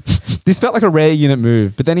COVID. This felt like a rare unit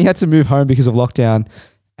move, but then he had to move home because of lockdown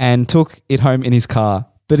and took it home in his car.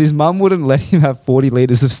 But his mum wouldn't let him have 40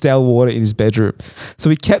 liters of stale water in his bedroom. So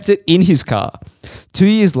he kept it in his car. 2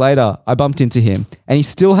 years later, I bumped into him and he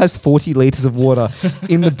still has 40 liters of water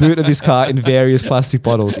in the boot of his car in various plastic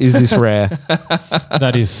bottles. Is this rare?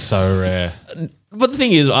 That is so rare. But the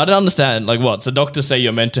thing is, I don't understand. So doctors say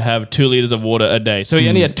you're meant to have 2 liters of water a day. So he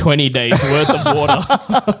only had 20 days worth of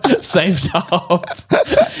water saved up.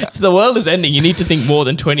 If the world is ending, you need to think more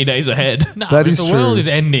than 20 days ahead. No, That if is the true. world is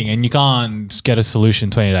ending and you can't get a solution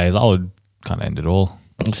in 20 days, I would kind of end it all.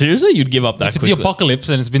 Seriously, you'd give up that If it's the quickly. apocalypse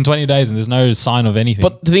and it's been 20 days and there's no sign of anything.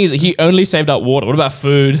 But the thing is, he only saved up water. What about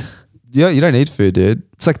food? Yeah, you don't need food, dude.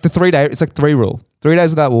 It's like the 3 day. It's like 3 rule. 3 days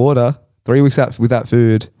without water, 3 weeks out without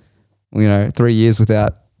food. 3 years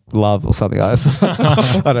without love or something like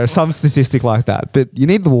that. I don't know, some statistic like that. But you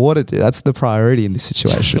need the water, dude. That's the priority in this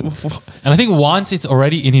situation. and I think once it's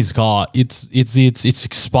already in his car, it's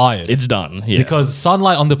expired. It's done. Yeah. Because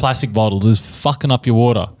sunlight on the plastic bottles is fucking up your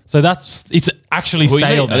water. So it's actually Well, he said-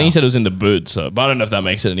 stale I now. think he said it was in the boot. But I don't know if that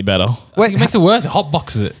makes it any better. Wait, It makes it worse. It hot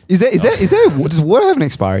boxes it. is there? Does water have an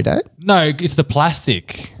expiry date? No, it's the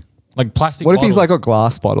plastic. Like plastic What if he's bottles. like got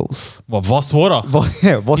glass bottles? What, Voss water?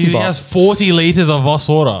 Yeah, Vossy He bar. has 40 liters of Voss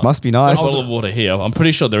water. Must be A nice. bottle of water here. I'm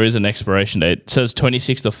pretty sure there is an expiration date. It says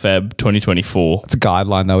 26th of Feb 2024. It's a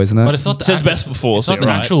guideline though, isn't it? But it's not the It says best before, It's so not the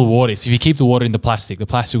you're right. actual water. So if you keep the water in the plastic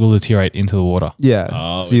will deteriorate into the water. yeah.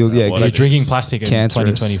 Oh, so you'll, is that yeah, what You're it drinking plastic in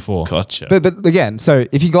Cancerous. 2024. Gotcha. But again, so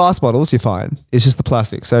if you glass bottles, you're fine. It's just the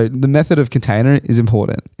plastic. So the method of container is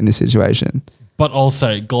important in this situation. But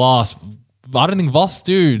also glass. I don't think Voss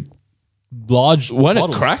do large Won't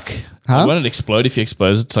bottles. it crack? Huh? Won't it explode if you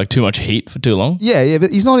expose it to like too much heat for too long? Yeah,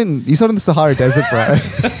 but he's not in the Sahara Desert, bro.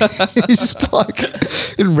 He's just like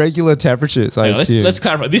in regular temperatures, I Hang on, assume. let's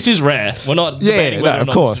clarify. This is rare. We're not Yeah, debating no, whether or of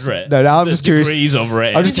not course. this is rare. No, I'm There's just curious. degrees of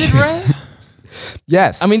rare. I'm just Is it rare?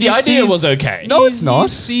 Yes. I mean, the He's- idea he's- was okay. No, it's not.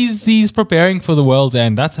 He's preparing for the world's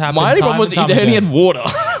end. That's happening. My only problem time was and time they only again. had water.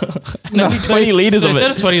 And only 20 liters So of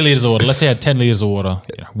instead it. of 20 liters of water, let's say I had 10 liters of water.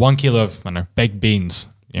 1 kilo of baked beans.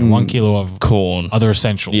 1 kilo of Corn. other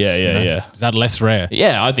essentials. Yeah, yeah, yeah. Is that less rare?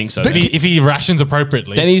 Yeah, I think so. If he rations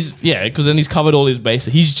appropriately. Then because then he's covered all his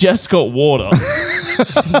bases. He's just got water.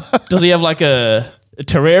 Does he have like a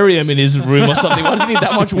terrarium in his room or something? Why does he need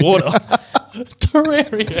that much water?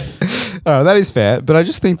 Terrarium. All right, that is fair. But I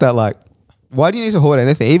just think that, like, why do you need to hoard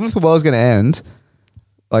anything? Even if the world's going to end,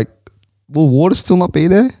 like, will water still not be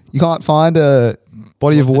there? You can't find a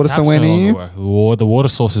body of water The taps somewhere no near longer you? work. The water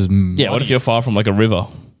source is Yeah, what if you're far from like a river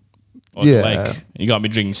or Yeah. a lake? You can't be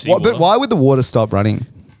drinking What, seawater. but why would the water stop running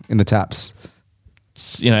in the taps?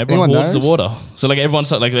 You know, everyone Anyone hoards the knows? water. So like everyone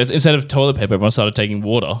started, like instead of toilet paper, everyone started taking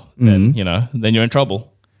water. Then then you're in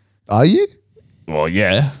trouble. Are you? Well,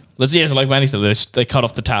 yeah. So like Manny said, they cut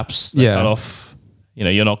off the taps. They Yeah. cut off.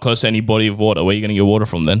 You're not close to any body of water. Where are you going to get water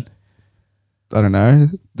from then? I don't know.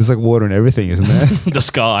 There's like water in everything, isn't there? The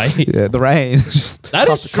sky. Yeah, the rain. Just That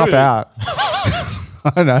cup, is cup true. out.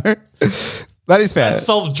 I don't know. That is fair.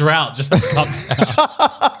 solve drought just comes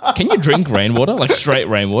out. Can you drink rainwater? Like straight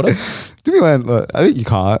rainwater? Do we learn? Look, I think you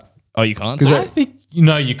can't. Oh, you can't? 'Cause I think you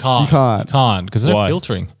can't. You can't. You can't because they're Why?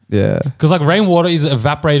 filtering. Yeah. Because like rainwater is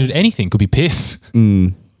evaporated anything. Could be piss.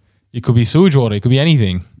 Mm. It could be sewage water. It could be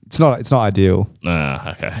anything. It's not ideal,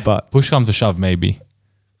 Okay. but Push comes to shove, maybe.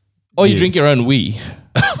 Or you Yes. drink your own wee.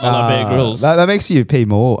 On Bear Grylls. that makes you pee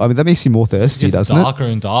more. I mean, that makes you more thirsty, It's doesn't darker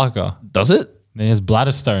and darker. Does it? Then there's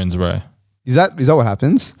bladder stones, bro. it? Is that what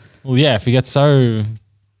happens? Well, yeah. If you get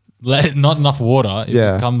not enough water, it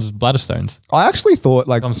Yeah. becomes bladder stones. I actually thought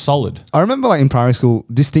like Becomes solid. I remember like in primary school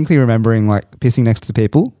distinctly remembering like pissing next to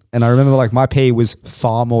people, and I remember like my pee was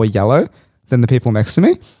far more yellow than the people next to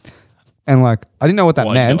me, and like I didn't know what that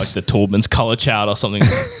What, you know, meant. like the Tallman's colour chart or something.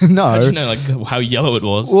 No. How'd you know like how yellow it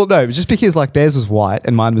was? Well, no, just because like theirs was white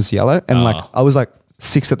and mine was yellow, and like I was like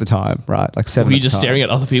 6 at the time, right? Like 7. Were you at the just time. staring at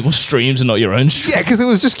other people's streams and not your own stream? Yeah, because it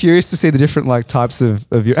was just curious to see the different like types of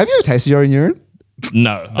urine. Have you ever tasted your own urine?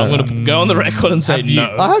 No. I'm going to go on the record and say Have you-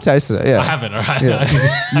 no. I have tasted it. Yeah, I haven't. All right. Yeah.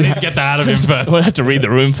 I need to get that out of him I'm first. going to have to read the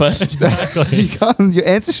room first. You can't, your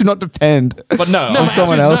answer should not depend. But no, On My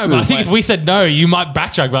someone answer is no, but I else's. think if we said no, you might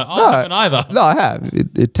backtrack. But I haven't either. No, I have.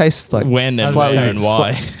 It tastes like When and slightly- where and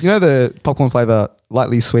why. You know the popcorn flavor,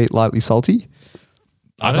 lightly sweet, lightly salty.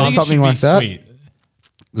 I don't think Something it like should be that. sweet.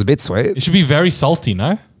 It was a bit sweet. It should be very salty.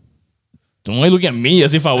 No. Don't you look at me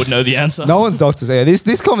as if I would know the answer. No one's doctors here.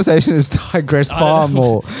 This conversation has digressed far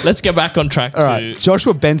more. Let's get back on track All right,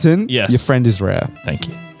 Joshua Benton. Yes. Your friend is rare. Thank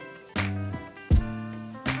you.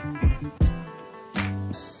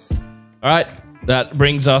 All right. That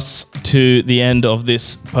brings us to the end of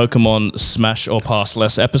this Pokemon Smash or Pass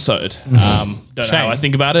Less episode. Don't know how I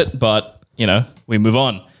think about it, but, we move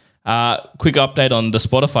on. Quick update on the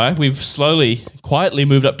Spotify. We've quietly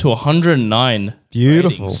moved up to 109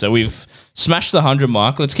 Beautiful. ratings. So we've smashed the 100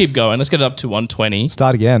 mark. Let's keep going. Let's get it up to 120.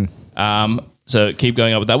 Start again. So keep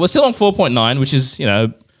going up with that. We're still on 4.9, which is, I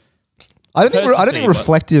don't think Courtesy, but-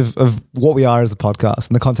 reflective of what we are as a podcast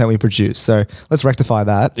and the content we produce. So let's rectify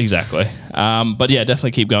that. exactly. But yeah,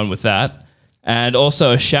 definitely keep going with that. And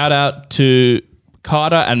also a shout out to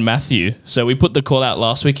Carter and Matthew. So we put the call out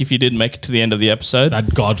last week if you did make it to the end of the episode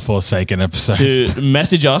That godforsaken episode. to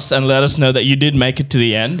message us and let us know that you did make it to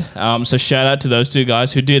the end. So shout out to those two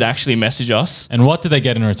guys who did actually message us. And what did they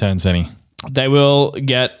get in return, Senny? They will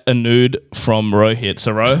get a nude from Rohit.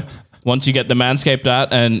 So Ro, once you get the Manscaped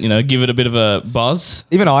out and, give it a bit of a buzz.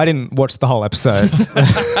 Even I didn't watch the whole episode.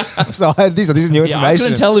 So this is new Yeah, I information.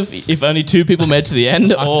 couldn't tell if only 2 people made it to the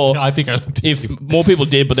end or I think I did. if more people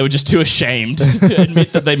did, but they were just too ashamed to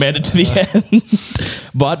admit that they made it to the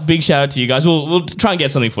end. But big shout out to you guys. We'll try and get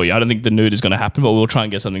something for you. I don't think the nude is going to happen, but we'll try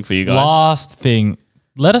and get something for you guys. Last thing,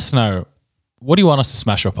 let us know. What do you want us to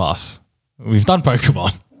smash or pass? We've done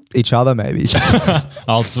Pokemon. each other, maybe.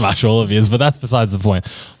 I'll smash all of yours, but that's besides the point.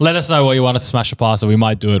 Let us know what you want us to smash past, and we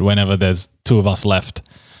might do it whenever there's two of us left.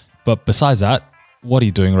 But besides that, what are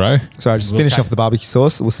you doing, Ro? Sorry, just finish off the barbecue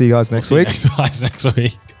sauce. We'll see you guys next week. Next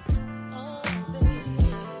week.